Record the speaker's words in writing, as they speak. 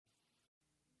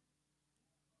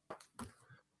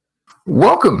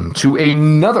Welcome to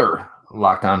another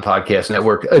Locked On Podcast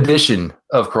Network edition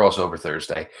of Crossover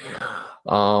Thursday.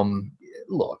 Um,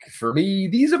 Look, for me,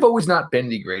 these have always not been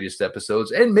the greatest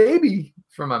episodes, and maybe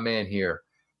for my man here,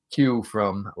 Q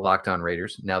from Locked On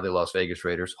Raiders, now the Las Vegas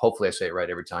Raiders. Hopefully, I say it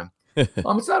right every time.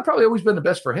 It's not probably always been the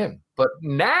best for him, but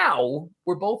now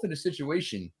we're both in a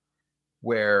situation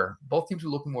where both teams are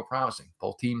looking more promising.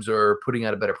 Both teams are putting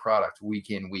out a better product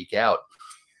week in, week out.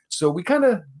 So we kind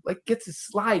of get to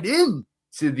slide in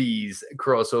to these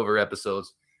crossover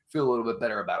episodes, feel a little bit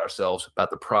better about ourselves, about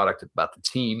the product, about the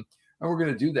team. And we're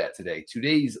going to do that today.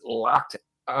 Today's Locked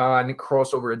On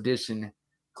crossover edition,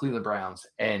 Cleveland Browns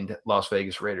and Las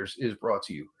Vegas Raiders, is brought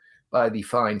to you by the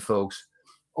fine folks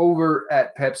over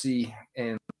at Pepsi.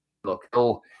 And look,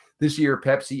 this year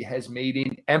Pepsi has made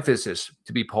an emphasis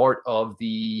to be part of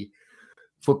the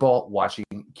football watching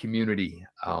community.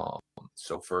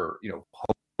 So for,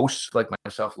 hosts like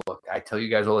myself, look, I tell you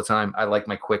guys all the time, I like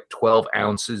my quick 12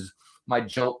 ounces, my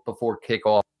jolt before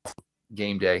kickoff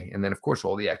game day, and then, of course,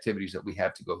 all the activities that we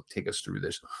have to go take us through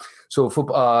this. So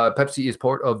Pepsi is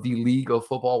part of the League of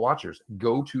Football Watchers.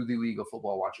 Go to the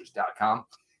leagueoffootballwatchers.com.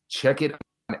 Check it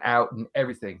out and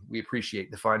everything. We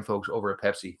appreciate the fine folks over at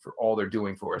Pepsi for all they're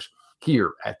doing for us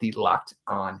here at the Locked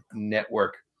On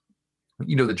Network.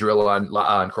 You know the drill on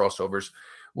crossovers.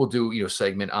 We'll do, a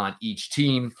segment on each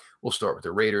team. We'll start with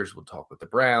the Raiders. We'll talk with the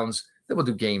Browns. Then we'll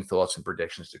do game thoughts and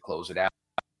predictions to close it out.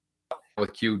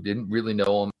 With Q, didn't really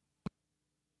know him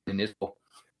in this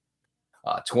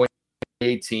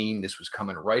 2018. This was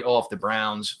coming right off the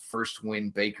Browns' first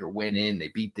win. Baker went in. They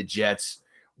beat the Jets.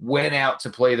 Went out to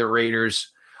play the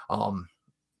Raiders.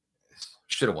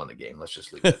 Should have won the game. Let's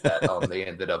just leave it at that. They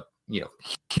ended up, Hugh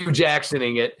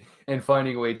Jacksoning it and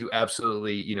finding a way to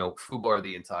absolutely, foobar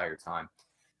the entire time.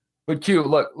 But Q,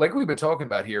 look, like we've been talking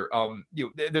about here,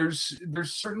 there's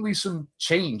certainly some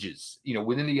changes,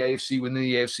 within the AFC, in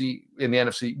the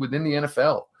NFC, within the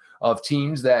NFL, of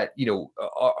teams that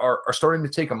are starting to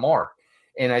take a mark.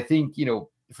 And I think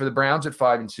for the Browns at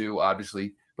 5-2,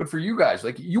 obviously, but for you guys,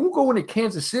 you will go into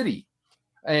Kansas City,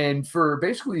 and for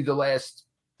basically the last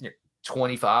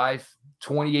 25,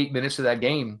 28 minutes of that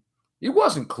game, it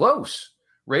wasn't close.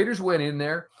 Raiders went in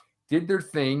there, did their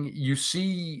thing. You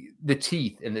see the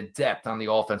teeth and the depth on the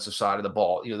offensive side of the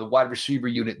ball. The wide receiver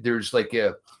unit, there's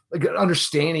an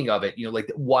understanding of it,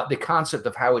 what the concept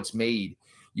of how it's made.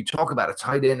 You talk about a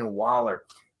tight end and Waller.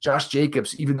 Josh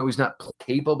Jacobs, even though he's not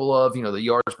capable of, the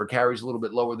yards per carry is a little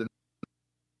bit lower than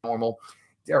normal.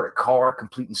 Derek Carr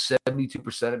completing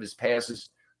 72% of his passes.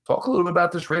 Talk a little bit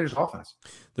about this Raiders offense.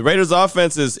 The Raiders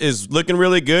offense is looking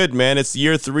really good, man. It's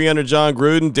year 3 under John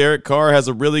Gruden. Derek Carr has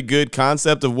a really good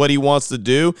concept of what he wants to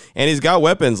do, and he's got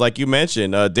weapons, like you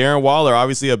mentioned. Darren Waller,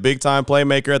 obviously a big-time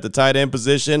playmaker at the tight end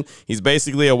position. He's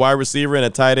basically a wide receiver in a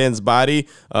tight end's body,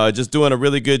 just doing a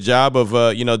really good job of,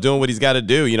 doing what he's got to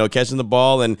do, catching the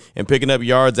ball and picking up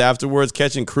yards afterwards,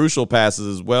 catching crucial passes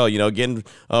as well, getting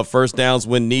first downs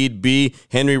when need be.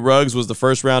 Henry Ruggs was the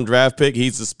first-round draft pick.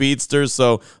 He's a speedster,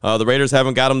 so the Raiders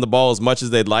haven't got him the ball as much as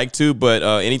they'd like to, but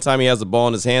anytime he has the ball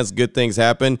in his hands, good things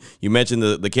happen. You mentioned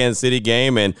the Kansas City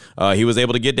game, and he was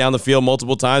able to get down the field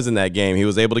multiple times in that game. He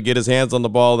was able to get his hands on the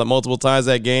ball multiple times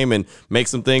that game and make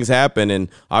some things happen. And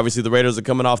obviously the Raiders are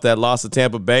coming off that loss to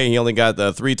Tampa Bay. He only got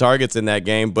 3 targets in that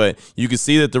game, but you can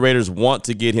see that the Raiders want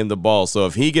to get him the ball. So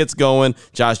if he gets going,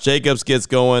 Josh Jacobs gets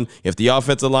going, if the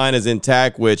offensive line is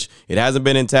intact, which it hasn't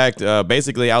been intact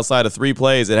basically outside of 3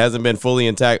 plays, it hasn't been fully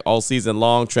intact all season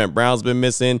long. Trent Brown's been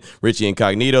missing. Richie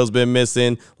Incognito's been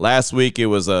missing. Last week it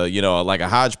was like a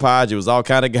hodgepodge. It was all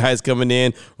kind of guys coming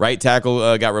in. Right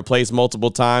tackle got replaced multiple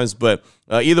times, but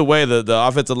either way, the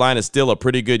offensive line is still a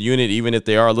pretty good unit, even if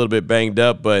they are a little bit banged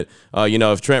up. But,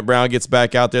 if Trent Brown gets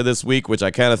back out there this week, which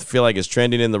I kind of feel like is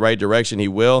trending in the right direction, he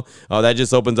will. That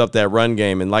just opens up that run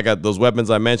game. And those weapons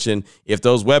I mentioned, if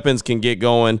those weapons can get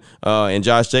going and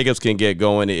Josh Jacobs can get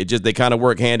going, they kind of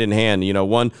work hand in hand.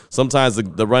 Sometimes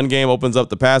the run game opens up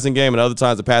the passing game, and other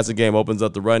times the passing game opens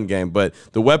up the run game. But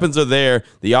the weapons are there.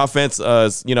 The offense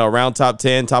is, around top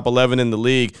 10, top 11 in the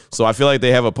league. So I feel like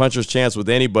they have a puncher's chance with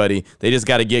anybody. They just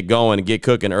got to get going and get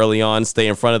cooking early on, stay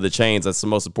in front of the chains. That's the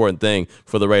most important thing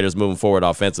for the Raiders moving forward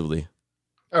offensively.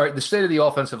 All right, the state of the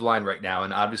offensive line right now,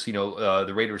 and obviously,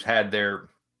 the Raiders had their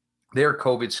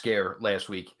COVID scare last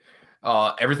week.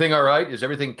 Everything all right? Is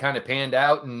everything kind of panned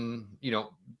out and,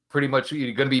 pretty much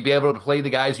you're going to be able to play the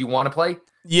guys you want to play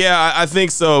Yeah, I think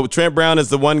so. Trent Brown is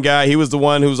the one guy. He was the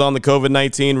one who's on the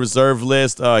COVID-19 reserve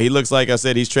list. He looks like I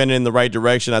said, he's trending in the right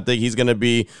direction. I think he's going to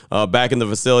be back in the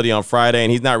facility on Friday,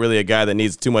 and he's not really a guy that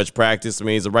needs too much practice. I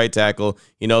mean, he's a right tackle.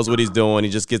 He knows what he's doing.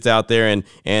 He just gets out there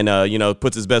and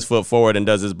puts his best foot forward and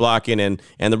does his blocking. And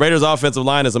the Raiders' offensive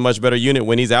line is a much better unit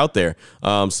when he's out there.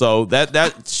 So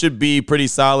that should be pretty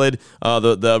solid.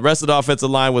 The rest of the offensive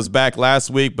line was back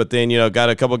last week, but then got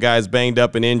a couple guys banged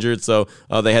up and injured, so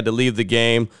they had to leave the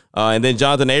game. And then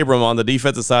Jonathan Abram on the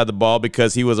defensive side of the ball,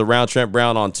 because he was around Trent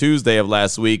Brown on Tuesday of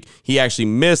last week. He actually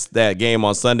missed that game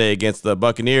on Sunday against the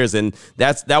Buccaneers, and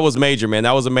that was major, man.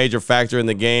 That was a major factor in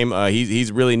the game.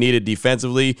 He's really needed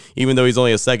defensively, even though he's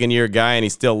only a second-year guy and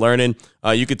he's still learning.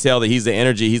 You could tell that he's the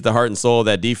energy, he's the heart and soul of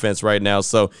that defense right now.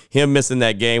 So him missing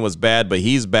that game was bad, but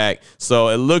he's back. So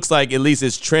it looks like at least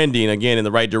it's trending again in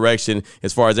the right direction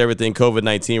as far as everything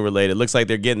COVID-19 related. It looks like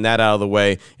they're getting that out of the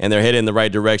way and they're heading in the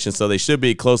right direction. So they should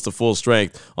be close to full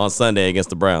strength on Sunday against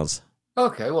the Browns.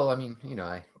 Okay, well, I mean,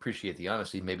 I appreciate the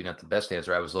honesty. Maybe not the best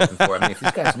answer I was looking for. I mean, if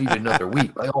these guys need another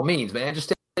week, by all means, man,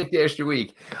 just take the extra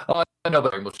week. I know,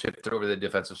 but we'll shift it over to the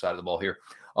defensive side of the ball here.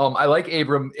 I like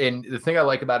Abram, and the thing I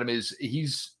like about him is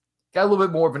he's got a little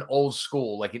bit more of an old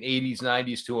school, like an 80s,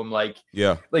 90s to him. Like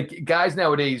guys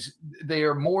nowadays, they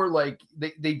are more like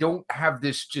they don't have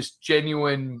this just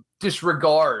genuine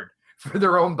disregard for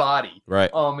their own body. Right.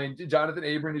 And Jonathan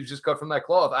Abram is just cut from that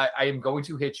cloth. I am going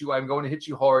to hit you. I'm going to hit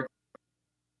you hard.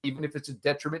 Even if it's a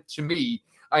detriment to me,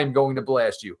 I am going to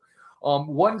blast you.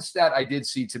 One stat I did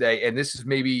see today, and this is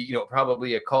maybe,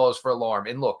 probably a cause for alarm.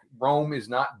 And look, Rome is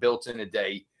not built in a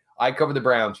day. I cover the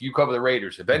Browns. You cover the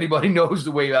Raiders. If anybody knows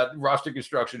the way about roster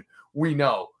construction, we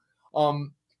know.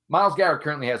 Myles Garrett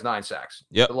currently has 9 sacks.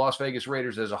 Yep. The Las Vegas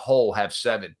Raiders as a whole have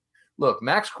 7. Look,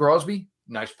 Max Crosby,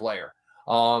 nice player.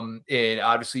 And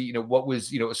obviously, what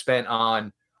was, spent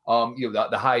on,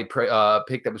 the high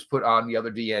pick that was put on the other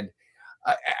D end.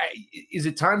 Is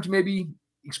it time to maybe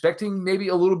expecting maybe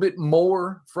a little bit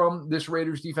more from this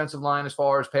Raiders defensive line as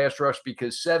far as pass rush?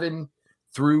 Because 7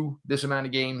 through this amount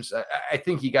of games, I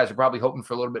think you guys are probably hoping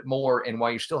for a little bit more. And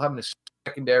while you're still having a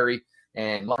secondary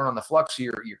and learn on the flux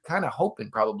here, you're kind of hoping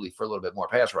probably for a little bit more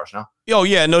pass rush, no? Oh,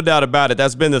 yeah, no doubt about it.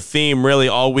 That's been the theme really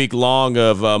all week long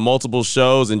of multiple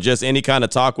shows and just any kind of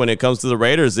talk when it comes to the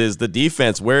Raiders is the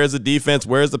defense. Where is the defense?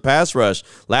 Where is the pass rush?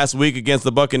 Last week against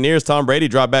the Buccaneers, Tom Brady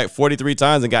dropped back 43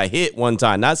 times and got hit one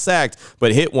time. Not sacked,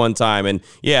 but hit one time. And,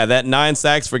 yeah, that 9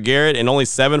 sacks for Garrett and only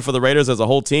 7 for the Raiders as a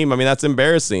whole team, I mean, that's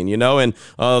embarrassing, And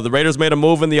the Raiders made a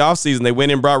move in the offseason. They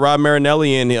went and brought Rob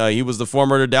Marinelli in. He was the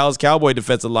former Dallas Cowboy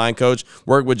defensive line coach,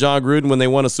 worked with John Gruden when they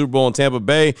won a Super Bowl in Tampa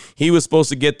Bay. He was supposed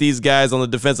to get these guys on the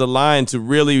defensive line to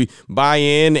really buy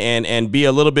in and be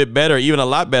a little bit better, even a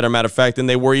lot better, matter of fact, than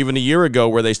they were even a year ago,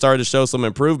 where they started to show some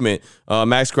improvement.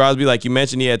 Max Crosby, like you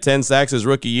mentioned, he had 10 sacks his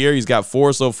rookie year. He's got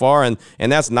 4 so far, and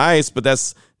that's nice, but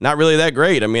that's not really that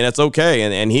great. I mean, that's okay.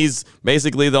 And he's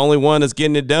basically the only one that's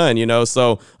getting it done,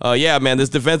 So, yeah, man, this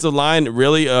defensive line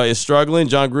really is struggling.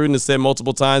 John Gruden has said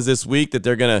multiple times this week that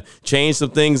they're going to change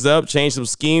some things up, change some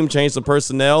scheme, change some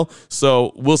personnel.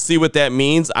 So we'll see what that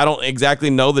means. I don't exactly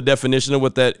know the definition of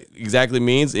what that exactly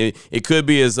means. It could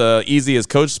be as easy as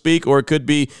coach speak, or it could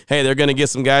be, hey, they're going to get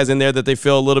some guys in there that they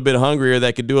feel a little bit hungrier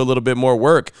that could do a little bit more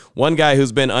work. One guy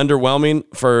who's been underwhelming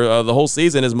for the whole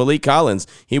season is Malik Collins.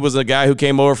 He was a guy who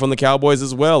came over from the Cowboys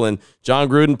as well, and John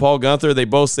Gruden, Paul Gunther, they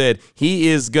both said he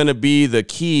is going to be the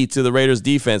key to the Raiders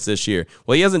defense this year.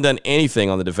 Well, he hasn't done anything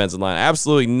on the defensive line,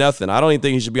 absolutely nothing. I don't even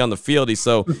think he should be on the field. He's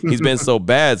been so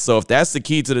bad. So if that's the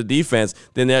key to the defense,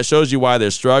 then that shows you why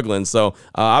they're struggling. So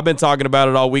I've been talking about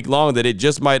it all week long, that it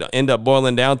just might end up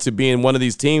boiling down to being one of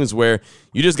these teams where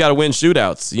you just got to win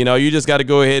shootouts. You just got to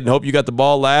go ahead and hope you got the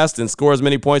ball last and score as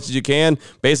many points as you can.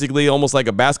 Basically, almost like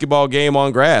a basketball game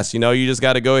on grass. You just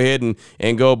got to go ahead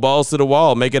and go balls to the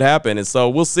wall, make it happen. And so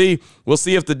we'll see. We'll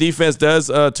see if the defense does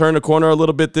turn the corner a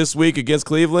little bit this week against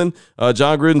Cleveland.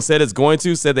 John Gruden said it's going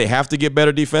to. Said they have to get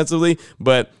better defensively.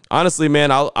 But honestly,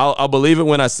 man, I'll believe it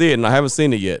when I see it, and I haven't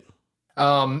seen it yet.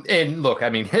 And look, I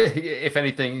mean, if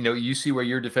anything, you see where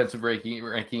your defensive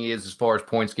ranking is as far as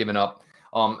points given up.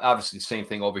 Obviously, the same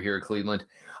thing over here at Cleveland.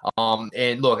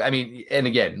 And look, I mean, and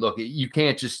again, look, you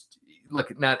can't just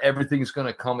look. Not everything's going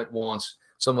to come at once.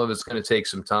 Some of it's going to take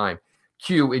some time.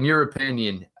 Q, in your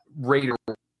opinion, Raider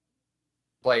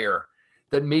player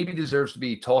that maybe deserves to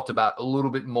be talked about a little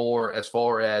bit more, as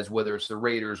far as whether it's the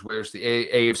Raiders, whether it's the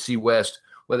AFC West,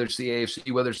 whether it's the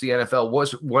AFC, whether it's the NFL,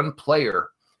 was one player,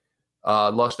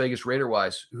 Las Vegas Raider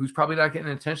wise, who's probably not getting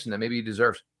attention that maybe he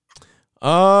deserves?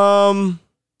 It's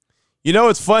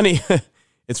funny.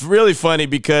 It's really funny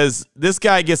because this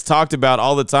guy gets talked about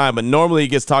all the time, but normally he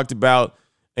gets talked about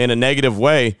in a negative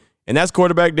way, and that's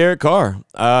quarterback Derek Carr.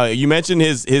 You mentioned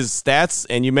his stats,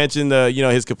 and you mentioned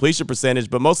his completion percentage,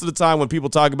 but most of the time when people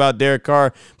talk about Derek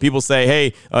Carr, people say,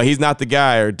 hey, he's not the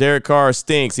guy, or Derek Carr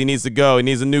stinks. He needs to go. He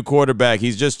needs a new quarterback.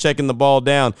 He's just checking the ball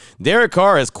down. Derek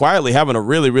Carr is quietly having a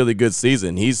really, really good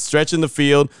season. He's stretching the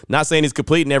field. Not saying he's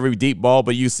completing every deep ball,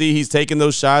 but you see he's taking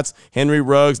those shots. Henry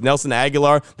Ruggs, Nelson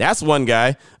Aguilar, that's one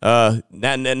guy.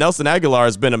 Nelson Aguilar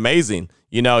has been amazing.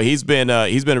 He's been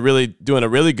really doing a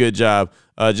really good job.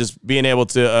 Just being able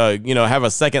to, have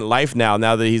a second life now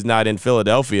that he's not in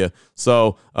Philadelphia.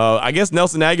 So I guess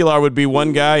Nelson Aguilar would be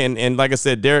one guy, and like I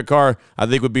said, Derek Carr, I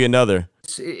think, would be another.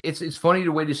 It's funny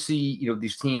the way to see,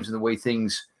 these teams and the way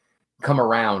things come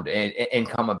around and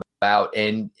come about.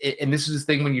 And this is the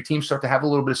thing when your teams start to have a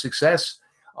little bit of success.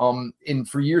 And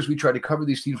for years we tried to cover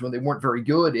these teams when they weren't very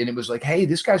good, and it was like, hey,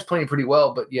 this guy's playing pretty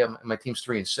well, but yeah, my team's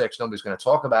 3-6. Nobody's going to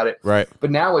talk about it. Right. But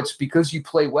now it's because you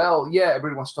play well. Yeah,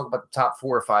 everybody wants to talk about the top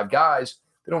 4 or 5 guys.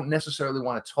 They don't necessarily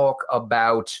want to talk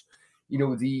about,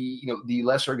 the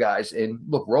lesser guys. And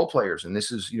look, role players, and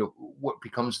this is, what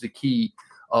becomes the key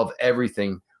of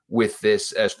everything with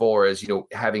this as far as,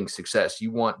 having success. You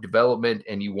want development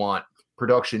and you want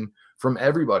production from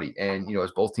everybody. And, as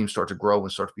both teams start to grow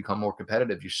and start to become more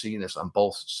competitive, you're seeing this on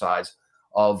both sides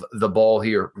of the ball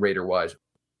here, Raider-wise.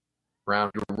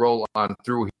 Brown, to roll on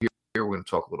through here. We're going to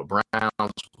talk a little Browns.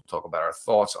 We'll talk about our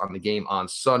thoughts on the game on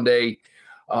Sunday.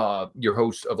 Your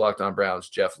host of Locked On Browns,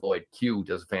 Jeff Lloyd Q,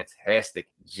 does a fantastic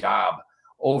job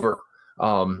over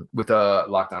with the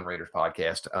Locked On Raiders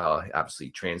podcast. Obviously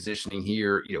transitioning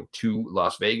here, to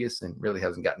Las Vegas, and really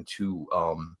hasn't gotten to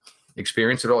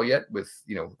experience it all yet with,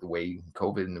 the way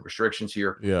COVID and the restrictions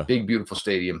here. Yeah. Big, beautiful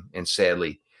stadium, and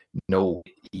sadly, no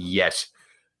yet.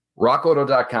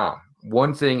 RockAuto.com.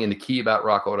 One thing, and the key about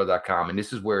RockAuto.com, and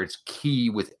this is where it's key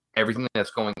with everything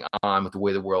that's going on with the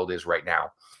way the world is right now,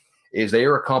 is they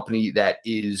are a company that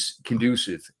is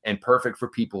conducive and perfect for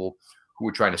people who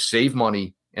are trying to save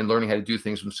money and learning how to do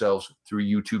things themselves through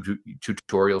YouTube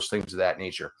tutorials, things of that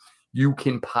nature. You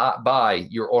can buy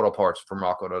your auto parts from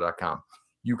RockAuto.com.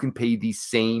 You can pay the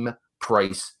same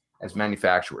price as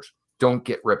manufacturers. Don't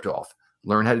get ripped off.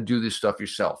 Learn how to do this stuff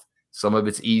yourself. Some of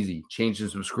it's easy, changing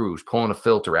some screws, pulling a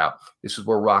filter out. This is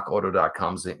where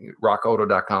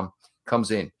RockAuto.com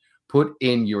comes in. Put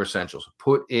in your essentials.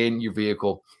 Put in your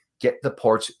vehicle. Get the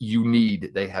parts you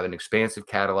need. They have an expansive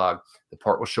catalog. The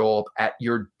part will show up at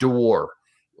your door.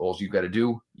 All you got to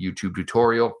do, YouTube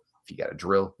tutorial. If you got a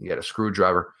drill, you got a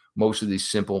screwdriver. Most of these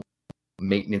simple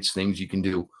maintenance things you can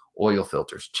do. Oil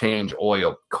filters, change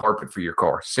oil, carpet for your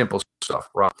car, simple stuff.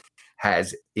 Rock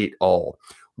has it all.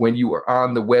 When you are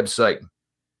on the website,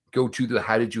 go to the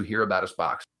How Did You Hear About Us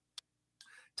box.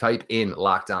 Type in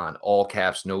Locked On, all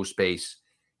caps, no space,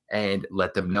 and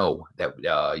let them know that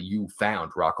you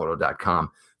found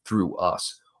RockAuto.com through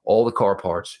us. All the car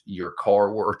parts your car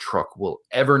or truck will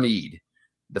ever need,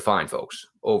 the fine folks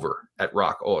over at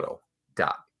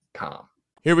RockAuto.com.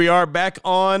 Here we are back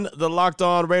on the Locked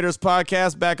On Raiders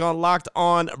podcast, back on Locked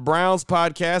On Browns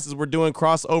podcast, as we're doing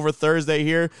Crossover Thursday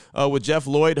here with Jeff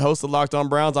Lloyd, host of Locked On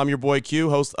Browns. I'm your boy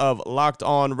Q, host of Locked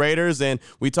On Raiders, and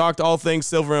we talked all things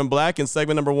silver and black in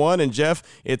segment number 1. And Jeff,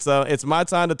 it's my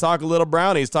time to talk a little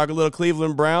Brownies, talk a little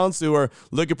Cleveland Browns, who are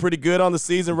looking pretty good on the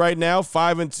season right now,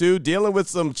 5-2, dealing with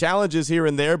some challenges here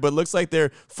and there, but looks like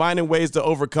they're finding ways to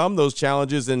overcome those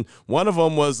challenges. And one of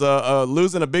them was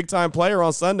losing a big-time player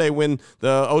on Sunday when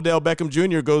the Odell Beckham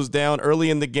Jr. goes down early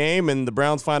in the game, and the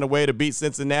Browns find a way to beat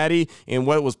Cincinnati in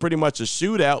what was pretty much a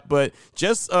shootout. But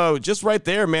just right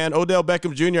there, man, Odell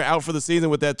Beckham Jr. out for the season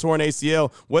with that torn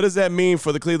ACL. What does that mean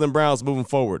for the Cleveland Browns moving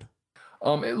forward?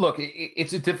 Look,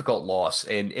 it's a difficult loss,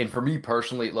 and for me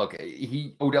personally, look,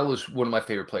 Odell is one of my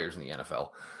favorite players in the NFL.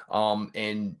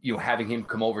 And having him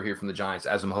come over here from the Giants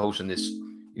as I'm hosting this,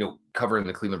 covering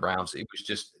the Cleveland Browns, it was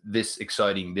just this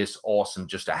exciting, this awesome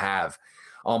just to have.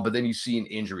 But then you see an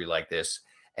injury like this,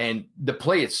 and the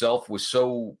play itself was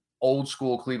so old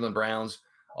school Cleveland Browns.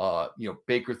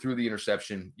 Baker threw the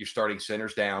interception. Your starting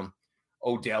center's down,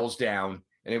 Odell's down,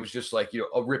 and it was just like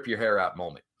a rip your hair out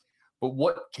moment. But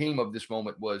what came of this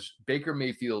moment was Baker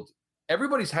Mayfield.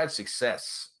 Everybody's had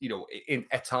success,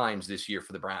 at times this year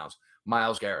for the Browns.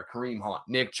 Myles Garrett, Kareem Hunt,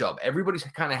 Nick Chubb. Everybody's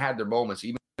kind of had their moments,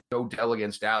 even Odell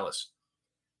against Dallas.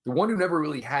 The one who never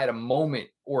really had a moment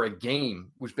or a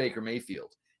game was Baker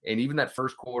Mayfield. And even that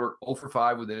first quarter, 0 for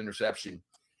 5 with an interception.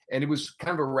 And it was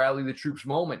kind of a rally the troops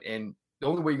moment. And the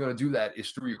only way you're going to do that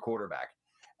is through your quarterback.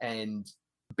 And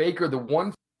Baker, the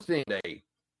one thing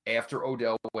after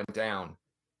Odell went down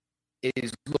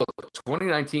is, look,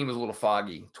 2019 was a little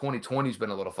foggy. 2020 has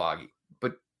been a little foggy.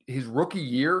 But his rookie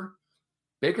year,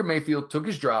 Baker Mayfield took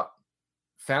his drop,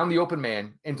 found the open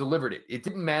man, and delivered it. It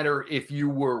didn't matter if you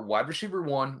were wide receiver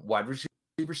 1, wide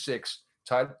receiver 6,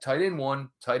 tight end 1,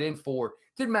 tight end 4. It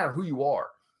didn't matter who you are.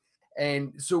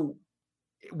 And so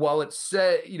while it's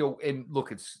said, and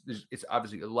look, it's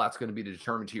obviously a lot's going to be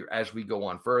determined here as we go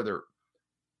on further.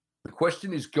 The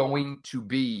question is going to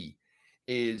be,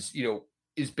 is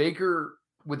Baker,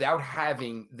 without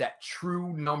having that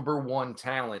true number 1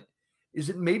 talent, is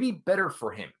it maybe better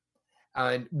for him?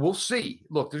 And we'll see.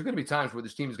 Look, there's going to be times where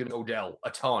this team is going to Odell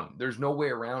a ton. There's no way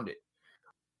around it.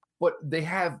 But they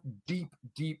have deep,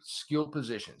 deep skill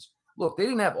positions. Look, they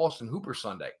didn't have Austin Hooper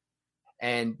Sunday,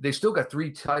 and they still got three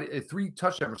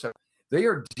touchdown receptions. They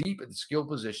are deep at the skill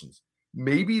positions.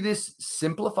 Maybe this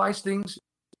simplifies things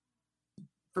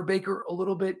for Baker a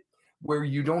little bit, where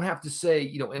you don't have to say,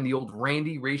 in the old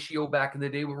Randy ratio back in the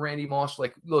day with Randy Moss,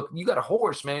 like, look, you got a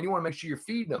horse, man. You want to make sure you're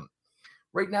feeding him.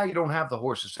 Right now, you don't have the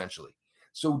horse, essentially.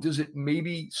 So does it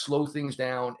maybe slow things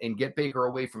down and get Baker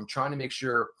away from trying to make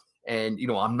sure, and,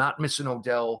 I'm not missing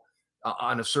Odell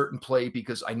on a certain play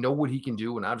because I know what he can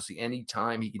do, and obviously any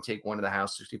time he can take one to the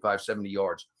house 65, 70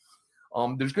 yards.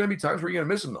 There's going to be times where you're going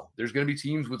to miss him, though. There's going to be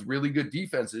teams with really good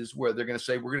defenses where they're going to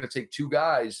say, we're going to take 2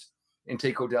 guys and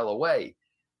take Odell away.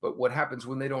 But what happens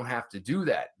when they don't have to do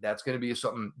that? That's going to be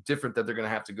something different that they're going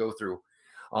to have to go through.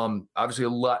 Obviously, a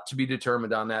lot to be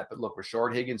determined on that. But look,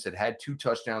 Rashard Higgins had 2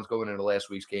 touchdowns going into last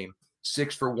week's game,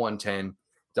 6 for 110.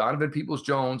 Donovan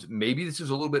Peoples-Jones, maybe this is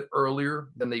a little bit earlier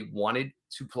than they wanted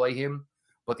to play him,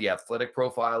 but the athletic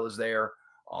profile is there.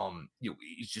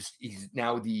 He's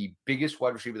now the biggest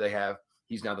wide receiver they have.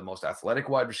 He's now the most athletic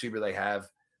wide receiver they have.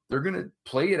 They're going to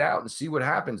play it out and see what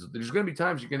happens. There's going to be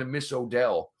times you're going to miss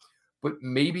Odell, but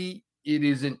maybe it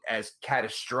isn't as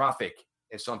catastrophic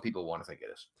as some people want to think it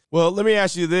is. Well, let me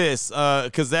ask you this,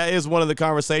 because that is one of the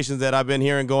conversations that I've been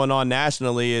hearing going on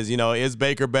nationally is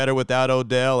Baker better without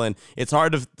Odell? And it's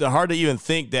hard to even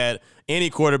think that any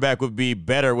quarterback would be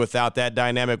better without that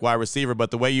dynamic wide receiver.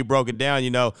 But the way you broke it down,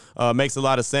 makes a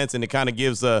lot of sense, and it kind of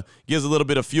gives a little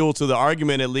bit of fuel to the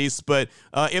argument at least. But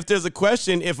if there's a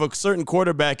question, if a certain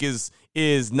quarterback is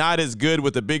not as good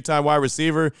with a big-time wide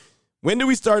receiver, when do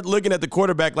we start looking at the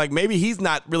quarterback like maybe he's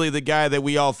not really the guy that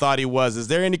we all thought he was? Is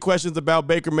there any questions about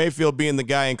Baker Mayfield being the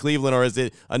guy in Cleveland, or is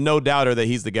it a no-doubter that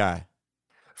he's the guy?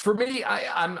 For me,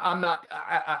 I'm not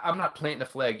planting a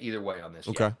flag either way on this.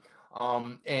 Okay.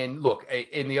 Yet. And look,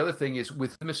 and the other thing is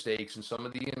with the mistakes and some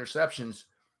of the interceptions,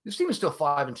 this team is still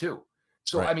 5-2.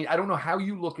 So Right. I mean, I don't know how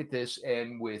you look at this,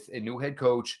 and with a new head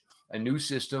coach, a new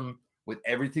system, with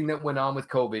everything that went on with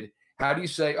COVID. How do you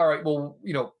say, all right, well,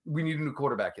 we need a new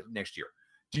quarterback next year?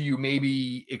 Do you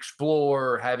maybe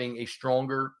explore having a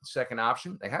stronger second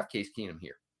option? They have Case Keenum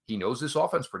here. He knows this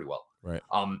offense pretty well. Right.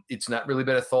 It's not really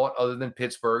been a thought other than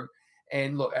Pittsburgh.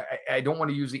 And look, I don't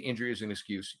want to use the injury as an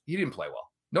excuse. He didn't play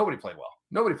well. Nobody played well.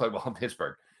 Nobody played well in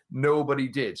Pittsburgh. Nobody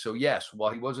did. So yes,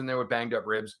 while he wasn't there with banged up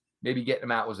ribs, maybe getting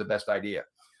him out was the best idea.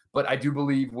 But I do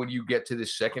believe when you get to the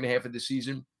second half of the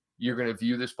season, you're going to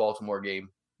view this Baltimore game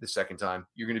the second time.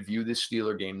 You're going to view this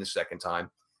Steeler game the second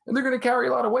time, and they're going to carry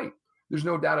a lot of weight. There's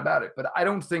no doubt about it. But I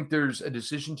don't think there's a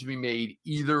decision to be made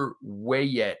either way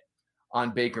yet on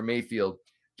Baker Mayfield,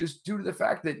 just due to the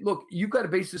fact that, look, you've got to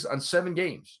base this on 7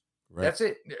 games. Right. That's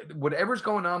it. Whatever's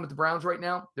going on with the Browns right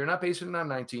now, they're not basing it on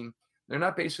 19. They're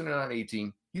not basing it on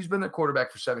 18. He's been their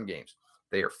quarterback for 7 games.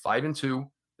 They are 5-2.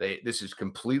 This is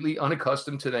completely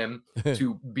unaccustomed to them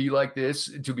to be like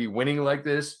this, to be winning like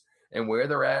this, and where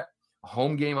they're at. A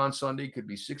home game on Sunday could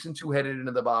be 6-2 headed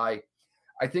into the bye.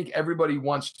 I think everybody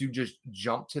wants to just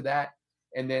jump to that.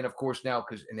 And then, of course, now,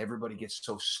 and everybody gets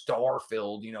so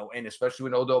star-filled, and especially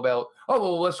when Odell Bell,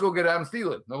 well, let's go get Adam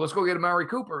Thielen. No, let's go get Amari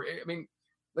Cooper. I mean,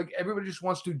 like, everybody just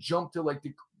wants to jump to,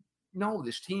 no,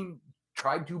 this team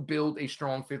tried to build a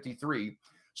strong 53.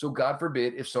 So, God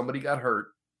forbid, if somebody got hurt,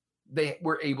 they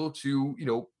were able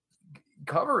to,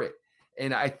 cover it.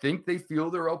 And I think they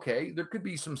feel they're okay. There could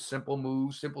be some simple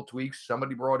moves, simple tweaks,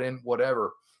 somebody brought in,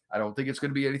 whatever. I don't think it's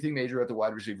going to be anything major at the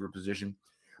wide receiver position.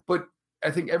 But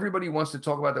I think everybody wants to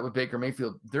talk about that with Baker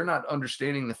Mayfield. They're not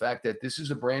understanding the fact that this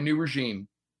is a brand new regime,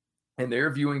 and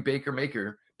they're viewing Baker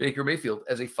Mayfield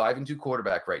as a 5-2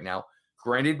 quarterback right now.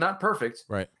 Granted, not perfect.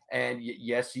 Right. And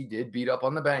yes, he did beat up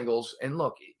on the Bengals. And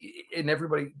look, and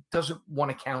everybody doesn't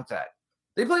want to count that.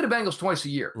 They play the Bengals twice a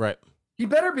year. Right. He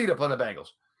better beat up on the Bengals.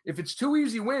 If it's 2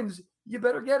 easy wins, you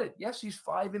better get it. Yes, he's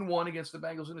 5-1 against the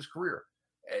Bengals in his career.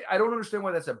 I don't understand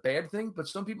why that's a bad thing, but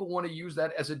some people want to use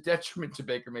that as a detriment to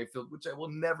Baker Mayfield, which I will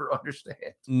never understand.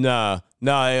 Nah.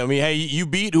 I mean, hey, you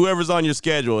beat whoever's on your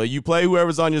schedule. You play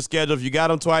whoever's on your schedule. If you got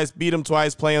them twice, beat them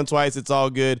twice, play them twice, it's all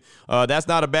good. That's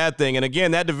not a bad thing. And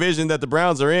again, that division that the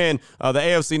Browns are in, the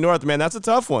AFC North, man, that's a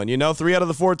tough one. 3 out of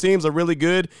the 4 teams are really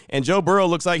good, and Joe Burrow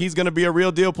looks like he's going to be a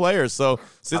real deal player. So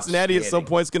Cincinnati at some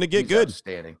point is going to get good.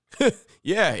 Outstanding.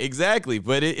 Yeah, exactly.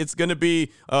 But it's going to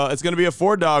be a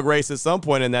 4-dog race at some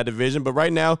point in that division. But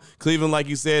right now, Cleveland, like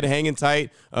you said, hanging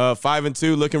tight,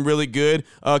 5-2, looking really good.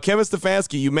 Kevin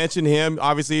Stefanski, you mentioned him.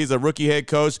 Obviously, he's a rookie head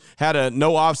coach. Had a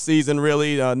no off season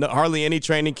really, hardly any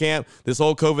training camp. This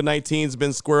whole COVID-19 has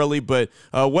been squirrely. But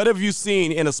what have you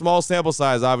seen in a small sample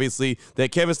size, obviously,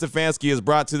 that Kevin Stefanski has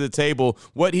brought to the table?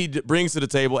 What he brings to the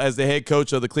table as the head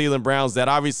coach of the Cleveland Browns that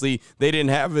obviously they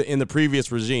didn't have in the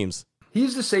previous regimes?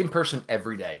 He's the same person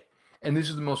every day, and this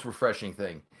is the most refreshing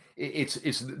thing. It's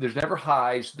there's never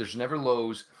highs, there's never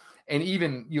lows, and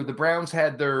even the Browns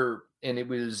had their, and it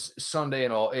was Sunday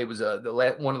and all. It was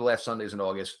one of the last Sundays in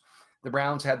August. The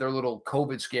Browns had their little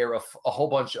COVID scare of a whole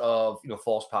bunch of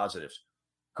false positives.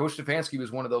 Coach Stefanski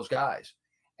was one of those guys,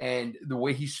 and the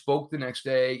way he spoke the next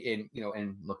day,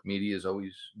 and look, media is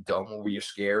always dumb where you're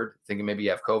scared, thinking maybe you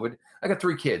have COVID. I got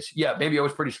 3 kids. Yeah, maybe I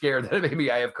was pretty scared that maybe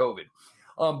I have COVID.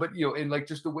 But and like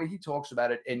just the way he talks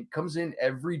about it and comes in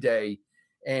every day,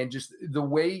 and just the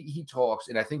way he talks.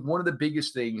 And I think one of the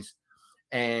biggest things,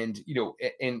 and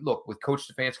look, with Coach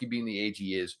Stefanski being the age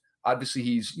he is, obviously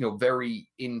he's very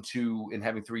into, and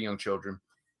having 3 young children,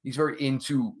 he's very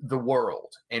into the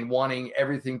world and wanting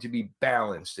everything to be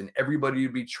balanced and everybody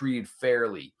to be treated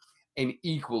fairly and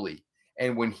equally.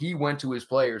 And when he went to his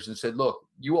players and said, look,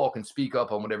 you all can speak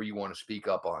up on whatever you want to speak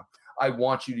up on. I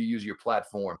want you to use your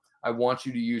platform. I want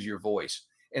you to use your voice.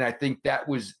 And I think that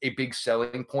was a big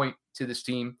selling point to this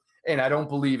team. And I don't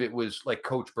believe it was like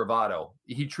coach bravado.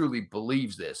 He truly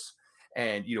believes this.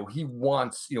 And, he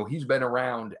wants, he's been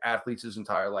around athletes his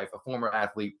entire life, a former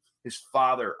athlete. His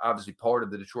father, obviously part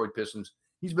of the Detroit Pistons.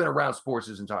 He's been around sports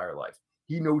his entire life.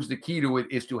 He knows the key to it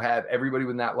is to have everybody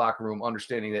in that locker room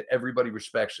understanding that everybody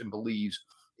respects and believes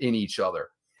in each other.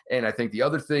 And I think the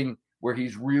other thing where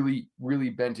he's really,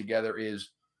 really been together is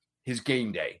his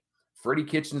game day. Freddie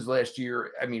Kitchens last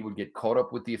year, would get caught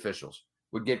up with the officials,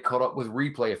 would get caught up with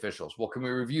replay officials. Well, can we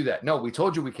review that? No, we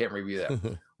told you we can't review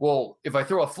that. Well, if I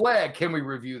throw a flag, can we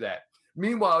review that?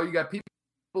 Meanwhile, you got people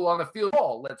on the field.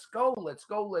 Oh, let's go, let's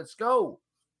go, let's go.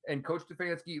 And Coach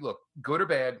Stefanski, look, good or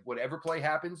bad, whatever play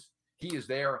happens, he is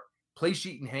there, play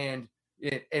sheet in hand.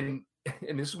 And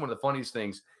this is one of the funniest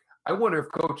things. I wonder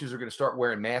if coaches are going to start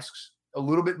wearing masks a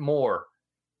little bit more,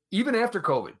 even after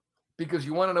COVID, because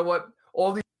you want to know what?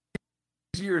 All these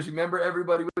years, remember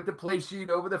everybody with the play sheet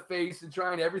over the face and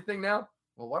trying everything now?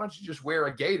 Well, why don't you just wear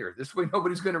a gaiter? This way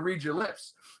nobody's going to read your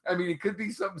lips. It could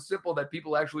be something simple that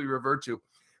people actually revert to.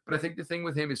 But I think the thing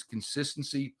with him is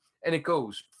consistency, and it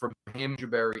goes from him,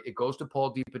 Jabari, it goes to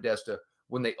Paul DePodesta.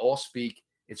 When they all speak,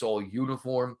 it's all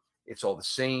uniform. It's all the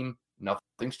same.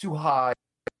 Nothing's too high.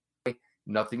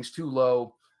 Nothing's too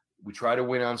low. We try to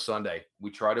win on Sunday.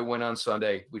 We try to win on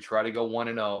Sunday. We try to go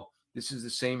 1-0. This is the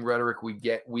same rhetoric we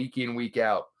get week in, week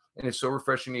out. And it's so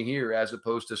refreshing to hear, as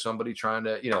opposed to somebody trying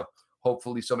to,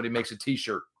 hopefully somebody makes a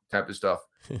T-shirt type of stuff,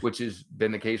 which has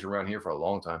been the case around here for a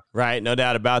long time. Right, no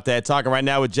doubt about that. Talking right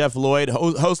now with Jeff Lloyd,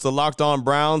 host of Locked On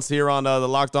Browns here on the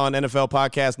Locked On NFL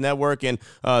Podcast Network, and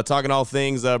talking all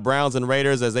things Browns and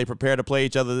Raiders as they prepare to play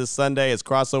each other this Sunday. It's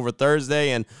crossover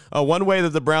Thursday, and one way that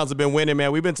the Browns have been winning,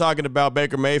 man, we've been talking about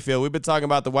Baker Mayfield. We've been talking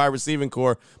about the wide receiving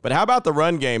core, but how about the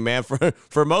run game, man?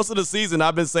 For most of the season,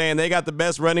 I've been saying they got the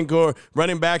best running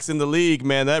backs in the league,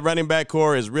 man. That running back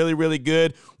core is really, really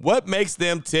good. What makes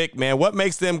them tick, man? What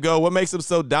makes them go? What makes them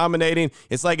so dominating?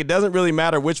 It's like it doesn't really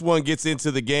matter which one gets into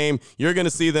the game. You're going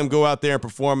to see them go out there and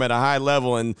perform at a high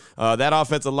level, and that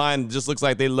offensive line just looks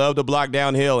like they love to block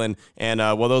downhill, and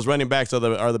those running backs are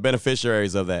the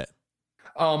beneficiaries of that.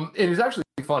 It is actually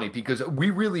funny because we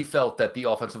really felt that the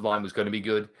offensive line was going to be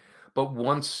good, but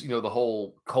once the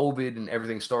whole COVID and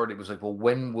everything started, it was like, well,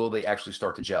 when will they actually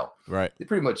start to gel? Right. It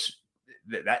pretty much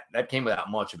that came without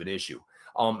much of an issue.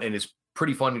 And it's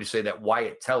pretty funny to say that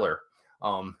Wyatt Teller,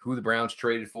 who the Browns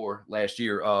traded for last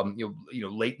year,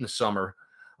 late in the summer,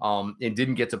 and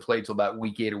didn't get to play till about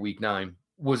week 8 or week 9,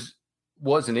 was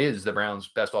and is the Browns'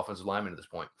 best offensive lineman at this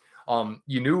point.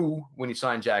 You knew when you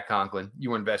signed Jack Conklin, you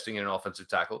were investing in an offensive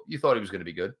tackle. You thought he was going to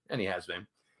be good, and he has been.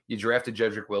 You drafted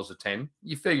Jedrick Wills at 10.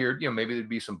 You figured, maybe there'd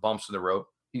be some bumps in the road.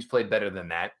 He's played better than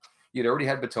that. You'd already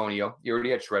had Bitonio. You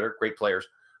already had Shredder, great players.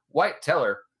 Wyatt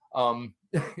Teller,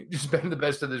 just been the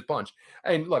best of this bunch.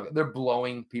 And look, they're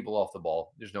blowing people off the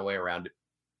ball. There's no way around it.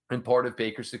 and part of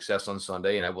Baker's success on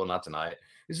Sunday, and I will not deny it,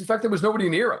 is the fact there was nobody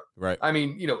near him. Right. I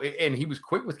mean, and he was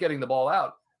quick with getting the ball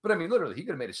out. But I mean, literally, he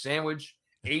could have made a sandwich,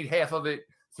 ate half of it,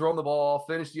 thrown the ball,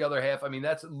 finished the other half. I mean,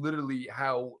 that's literally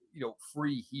how,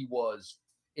 free he was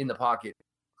in the pocket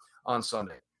on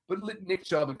Sunday. But Nick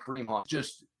Chubb and Kareem Hunt,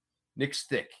 Nick's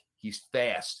thick. He's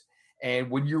fast. And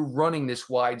when you're running this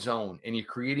wide zone and you're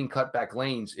creating cutback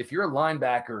lanes, if you're a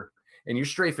linebacker and you're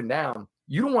strafing down,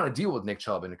 you don't want to deal with Nick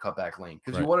Chubb in a cutback lane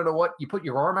because You want to know what? You put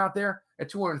your arm out there at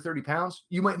 230 pounds,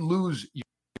 you might lose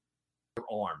your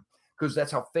arm because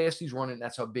that's how fast he's running.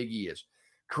 That's how big he is.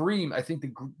 Kareem, I think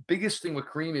the biggest thing with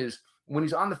Kareem is when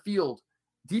he's on the field,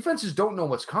 defenses don't know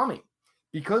what's coming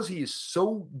because he is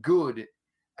so good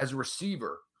as a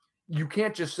receiver. You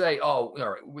can't just say, oh, all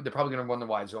right, they're probably going to run the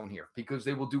wide zone here because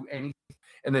they will do anything.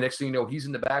 And the next thing you know, he's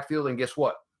in the backfield, and guess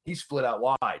what? He's split out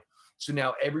wide. So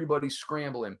now everybody's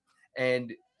scrambling,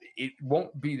 and it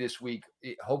won't be this week.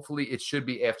 Hopefully it should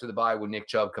be after the bye when Nick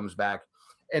Chubb comes back.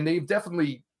 And they've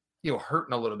definitely,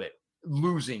 hurting a little bit,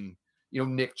 losing,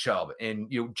 Nick Chubb.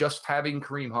 And, just having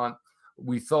Kareem Hunt,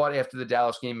 we thought after the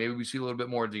Dallas game, maybe we see a little bit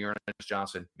more of Dearness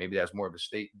Johnson. Maybe that's more of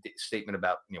a statement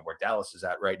about, where Dallas is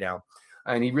at right now.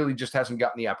 And he really just hasn't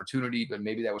gotten the opportunity, but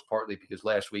maybe that was partly because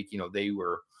last week, they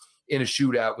were in a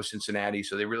shootout with Cincinnati,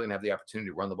 so they really didn't have the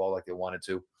opportunity to run the ball like they wanted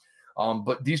to.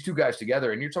 But these two guys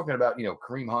together, and you're talking about,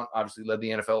 Kareem Hunt obviously led the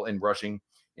NFL in rushing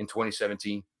in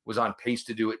 2017, was on pace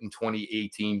to do it in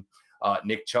 2018.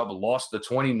 Nick Chubb lost the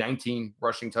 2019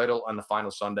 rushing title on the final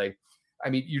Sunday.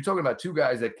 I mean, you're talking about two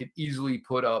guys that could easily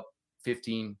put up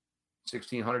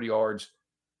 1,600 yards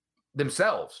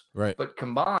themselves, right? But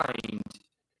combined,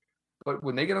 but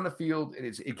when they get on the field,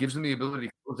 it gives them the ability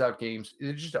to close out games.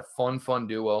 It's just a fun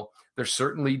duo. They're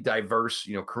certainly diverse.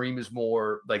 Kareem is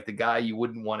more like the guy you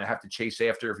wouldn't want to have to chase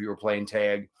after if you were playing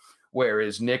tag,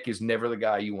 whereas Nick is never the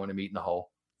guy you want to meet in the hole.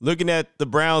 Looking at the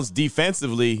Browns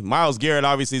defensively, Myles Garrett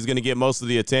obviously is going to get most of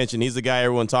the attention. He's the guy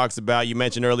everyone talks about. You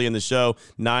mentioned early in the show,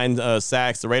 9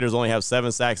 sacks. The Raiders only have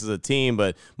 7 sacks as a team,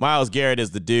 but Myles Garrett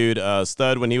is the dude.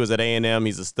 Stud when he was at A&M.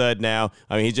 He's a stud now.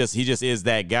 I mean, he just is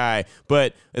that guy.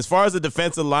 But as far as the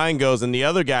defensive line goes and the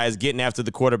other guys getting after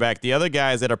the quarterback, the other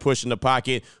guys that are pushing the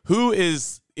pocket, who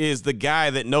is the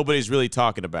guy that nobody's really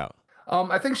talking about?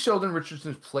 I think Sheldon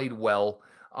Richardson played well.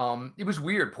 It was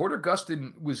weird. Porter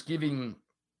Gustin was giving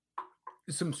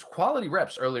some quality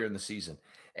reps earlier in the season.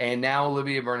 And now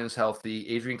Olivia Vernon's healthy.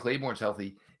 Adrian Claiborne's healthy.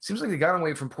 It seems like they got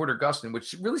away from Porter Gustin,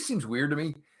 which really seems weird to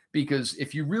me because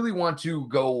if you really want to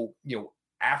go,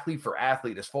 athlete for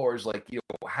athlete, as far as like,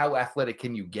 how athletic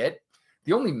can you get?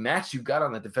 The only match you've got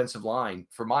on the defensive line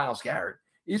for Myles Garrett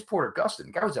is Porter Gustin.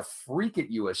 The guy was a freak at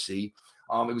USC.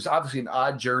 It was obviously an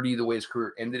odd journey the way his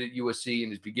career ended at USC in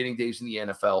his beginning days in the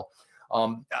NFL.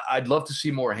 I'd love to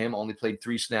see more of him. Only played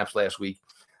 3 snaps last week.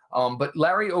 But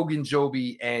Larry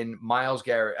Ogunjobi and Myles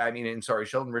Garrett,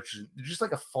 Sheldon Richardson, they're just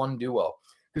like a fun duo.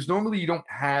 Because normally you don't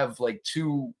have like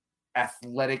 2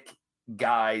 athletic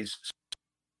guys,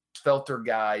 felter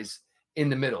guys in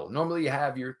the middle. Normally you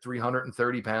have your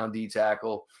 330-pound D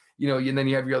tackle, and then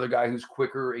you have your other guy who's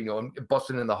quicker,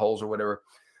 busting in the holes or whatever.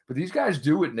 But these guys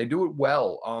do it, and they do it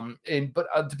well. But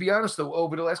to be honest, though,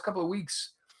 over the last couple of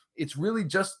weeks, it's really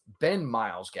just been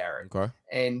Myles Garrett. Okay.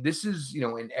 And this is,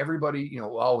 and everybody,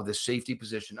 the safety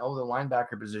position, the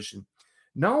linebacker position.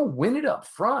 No, win it up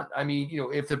front. I mean,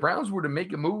 if the Browns were to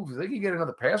make a move, if they could get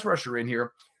another pass rusher in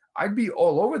here, I'd be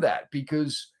all over that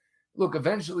because, look,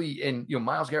 eventually, and,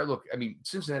 Myles Garrett, look, I mean,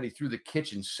 Cincinnati threw the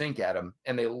kitchen sink at him,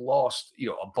 and they lost,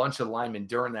 a bunch of linemen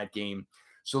during that game.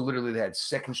 So literally they had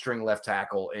second string left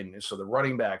tackle. And so the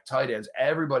running back, tight ends,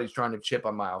 everybody's trying to chip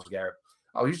on Myles Garrett.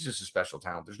 Oh, he's just a special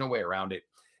talent. There's no way around it.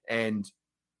 And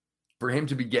for him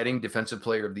to be getting Defensive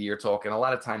Player of the Year talk, and a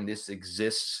lot of time this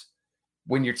exists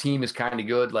when your team is kind of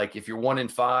good. Like if you're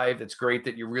 1-5, it's great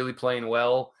that you're really playing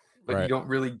well, but you don't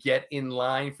really get in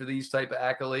line for these type of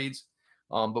accolades.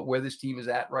 But where this team is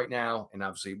at right now, and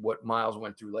obviously what Myles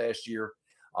went through last year,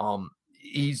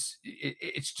 it's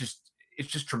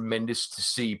just tremendous to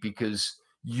see because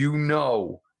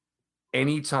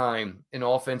anytime an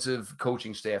offensive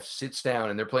coaching staff sits down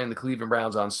and they're playing the Cleveland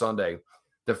Browns on Sunday,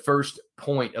 the first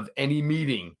point of any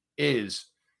meeting is,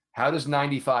 how does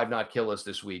 95 not kill us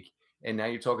this week? And now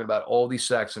you're talking about all these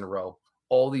sacks in a row,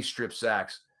 all these strip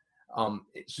sacks. So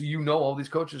all these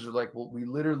coaches are like, well, we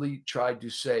literally tried to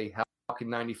say, how can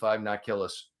 95 not kill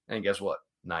us? And guess what?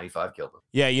 95 killed him.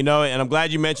 Yeah, and I'm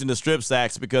glad you mentioned the strip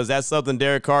sacks because that's something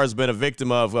Derek Carr has been a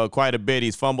victim of quite a bit.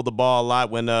 He's fumbled the ball a lot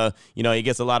when, he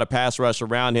gets a lot of pass rush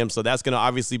around him. So that's going to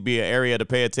obviously be an area to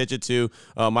pay attention to.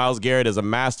 Myles Garrett is a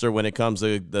master when it comes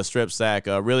to the strip sack.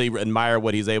 Really admire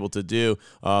what he's able to do.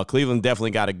 Cleveland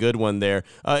definitely got a good one there.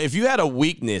 If you had a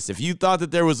weakness, if you thought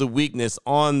that there was a weakness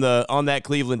on that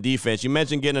Cleveland defense, you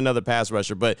mentioned getting another pass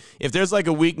rusher, but if there's like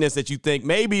a weakness that you think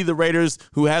maybe the Raiders,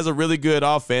 who has a really good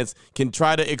offense, can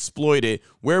try to exploit it,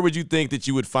 where would you think that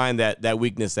you would find that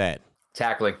weakness at?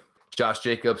 Tackling. Josh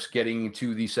Jacobs getting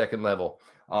to the second level.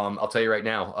 I'll tell you right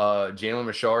now, Jalen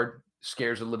Richard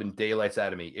scares the living daylights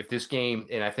out of me. If this game,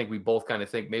 and I think we both kind of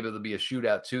think maybe there'll be a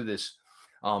shootout to this,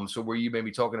 so where you may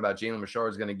be talking about Jalen Richard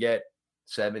is going to get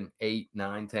 7, 8,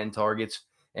 9, 10 targets,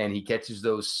 and he catches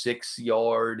those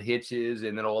 6-yard hitches,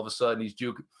 and then all of a sudden he's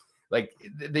juke. Like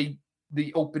the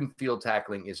open field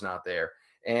tackling is not there.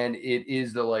 And it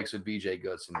is the likes of BJ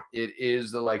Goodson. It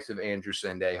is the likes of Andrew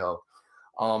Sendejo.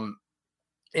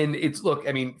 And it's, look,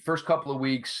 I mean, first couple of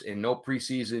weeks and no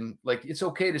preseason, like it's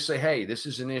okay to say, hey, this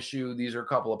is an issue. These are a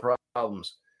couple of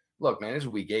problems. Look, man, this is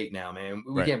week 8 now, man.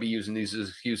 We can't be using these as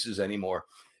excuses anymore.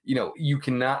 You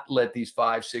cannot let these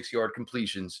 5, 6-yard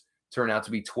completions turn out to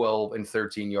be 12 and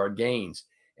 13-yard gains.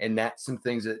 And that's some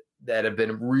things that have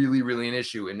been really, really an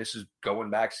issue. And this is going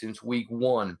back since week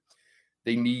 1.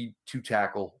 They need to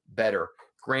tackle better.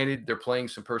 Granted, they're playing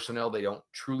some personnel they don't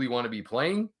truly want to be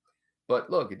playing, but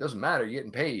look, it doesn't matter. You're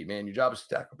getting paid, man. Your job is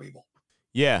to tackle people.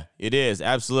 Yeah, it is.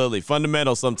 Absolutely.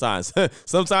 Fundamental sometimes.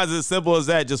 Sometimes it's as simple as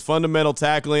that, just fundamental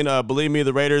tackling. Believe me,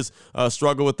 the Raiders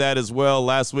struggle with that as well.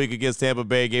 Last week against Tampa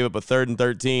Bay, gave up a 3rd and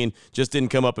 13, just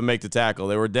didn't come up and make the tackle.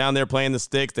 They were down there playing the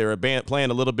sticks. They were playing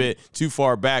a little bit too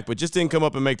far back, but just didn't come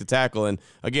up and make the tackle. And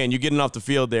again, you're getting off the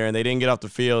field there, and they didn't get off the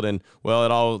field, and,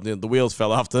 well, the wheels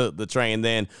fell off the train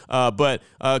then. But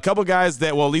a couple guys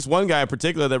that, well, at least one guy in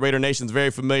particular that Raider Nation's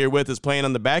very familiar with is playing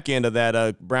on the back end of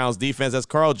that Browns defense. That's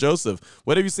Carl Joseph.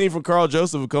 What have you seen from Carl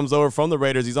Joseph, who comes over from the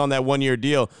Raiders? He's on that 1-year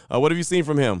deal. What have you seen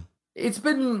from him? It's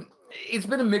been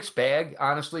a mixed bag,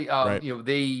 honestly. Right.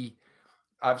 They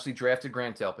obviously drafted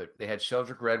Grant Delpit. They had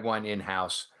Sheldrick Redwine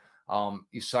in-house.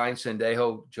 You signed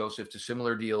Sendejo Joseph to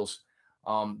similar deals.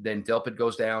 Then Delpit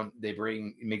goes down. They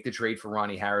make the trade for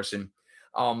Ronnie Harrison.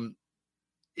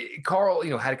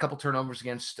 Carl, had a couple turnovers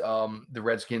against the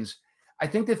Redskins. I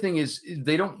think the thing is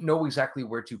they don't know exactly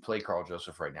where to play Carl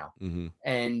Joseph right now. Mm-hmm.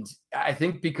 And I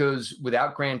think because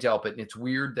without Grant Delpit, and it's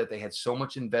weird that they had so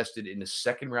much invested in the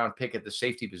 2nd-round pick at the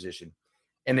safety position.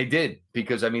 And they did,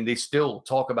 because, I mean, they still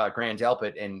talk about Grant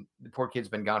Delpit, and the poor kid's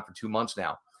been gone for 2 months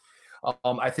now.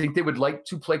 I think they would like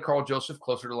to play Carl Joseph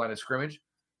closer to the line of scrimmage.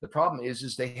 The problem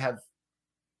is they have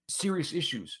serious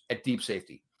issues at deep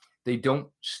safety. They don't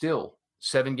still,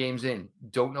 7 games in,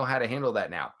 don't know how to handle that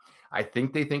now. I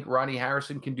think they think Ronnie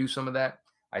Harrison can do some of that.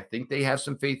 I think they have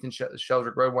some faith in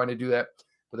Sheldrick Redwine to do that.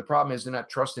 But the problem is they're not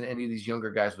trusting any of these younger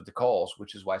guys with the calls,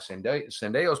 which is why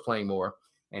Sendejo's playing more,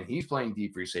 and he's playing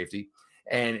deep free safety,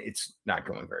 and it's not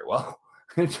going very well.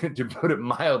 To put it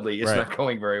mildly, it's not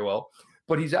going very well.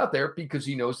 But he's out there because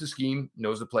he knows the scheme,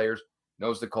 knows the players,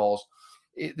 knows the calls.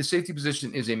 The safety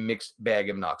position is a mixed bag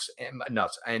of nuts.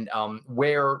 And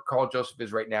where Carl Joseph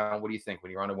is right now, what do you think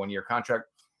when you're on a 1-year contract?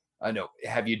 No.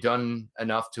 Have you done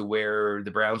enough to where the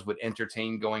Browns would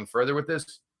entertain going further with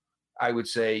this? I would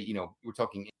say, we're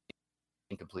talking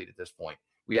incomplete at this point.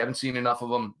 We haven't seen enough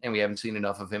of him, and we haven't seen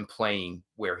enough of him playing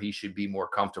where he should be more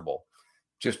comfortable,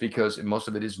 just because most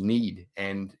of it is need.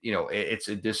 And, it's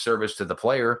a disservice to the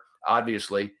player,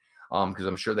 obviously, because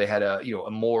I'm sure they had a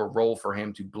more role for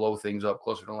him to blow things up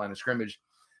closer to the line of scrimmage.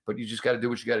 But you just got to do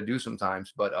what you got to do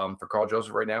sometimes. But for Carl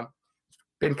Joseph right now, it's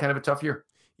been kind of a tough year.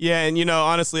 Yeah, and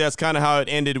honestly, that's kind of how it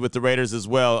ended with the Raiders as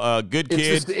well. Good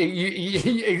kid.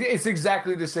 It's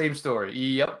exactly the same story.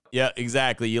 Yep. Yeah,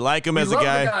 exactly. You like him as a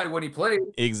guy. The guy when he played.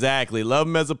 Exactly. Love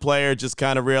him as a player. Just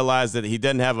kind of realized that he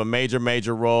doesn't have a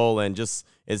major role, and just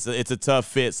it's a tough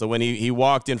fit. So when he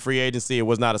walked in free agency, it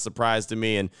was not a surprise to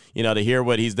me. And to hear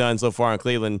what he's done so far in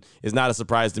Cleveland is not a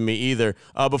surprise to me either.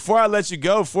 Before I let you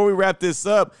go, before we wrap this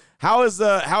up, how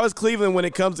is Cleveland when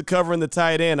it comes to covering the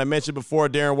tight end? I mentioned before,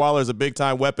 Darren Waller is a big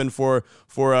time weapon for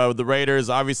the Raiders.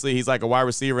 Obviously, he's like a wide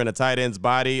receiver in a tight end's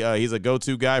body. He's a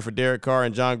go-to guy for Derek Carr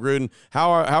and John Gruden.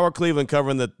 How are Cleveland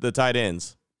covering the tight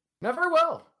ends? Not very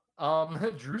well.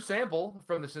 Drew Sample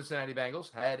from the Cincinnati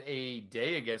Bengals had a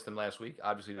day against them last week.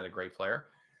 Obviously, not a great player.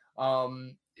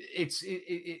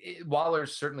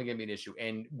 Waller's certainly going to be an issue.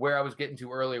 And where I was getting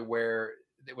to earlier, where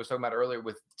it was talking about earlier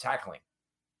with tackling,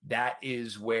 that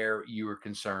is where you were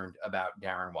concerned about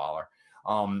Darren Waller.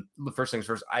 The first things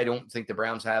first, I don't think the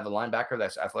Browns have a linebacker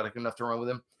that's athletic enough to run with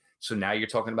him. So now you're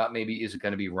talking about maybe is it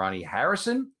going to be Ronnie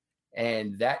Harrison?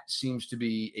 And that seems to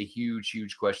be a huge,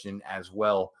 huge question as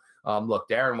well. Look,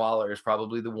 Darren Waller is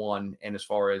probably the one. And as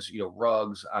far as,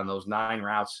 Ruggs on those 9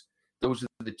 routes, those are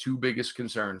the 2 biggest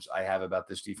concerns I have about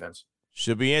this defense.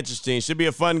 Should be interesting. Should be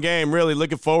a fun game. Really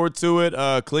looking forward to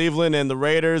it. Cleveland and the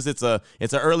Raiders. It's an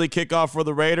early kickoff for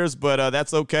the Raiders, but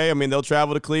that's okay. I mean, they'll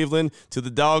travel to Cleveland to the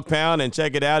Dog Pound and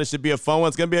check it out. It should be a fun one.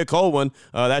 It's going to be a cold one.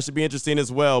 That should be interesting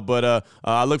as well. But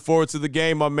I look forward to the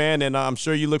game, my man, and I'm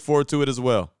sure you look forward to it as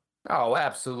well. Oh,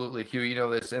 absolutely, Hugh. You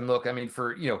know this, and look, I mean,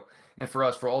 for and for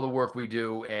us, for all the work we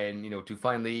do, and to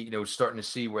finally, starting to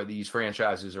see where these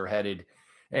franchises are headed,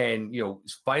 and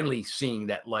finally seeing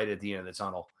that light at the end of the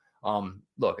tunnel.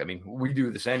 Look, I mean, we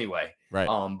do this anyway, right?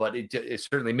 But it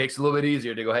certainly makes it a little bit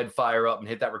easier to go ahead and fire up and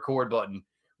hit that record button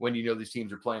when these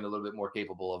teams are playing a little bit more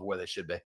capable of where they should be.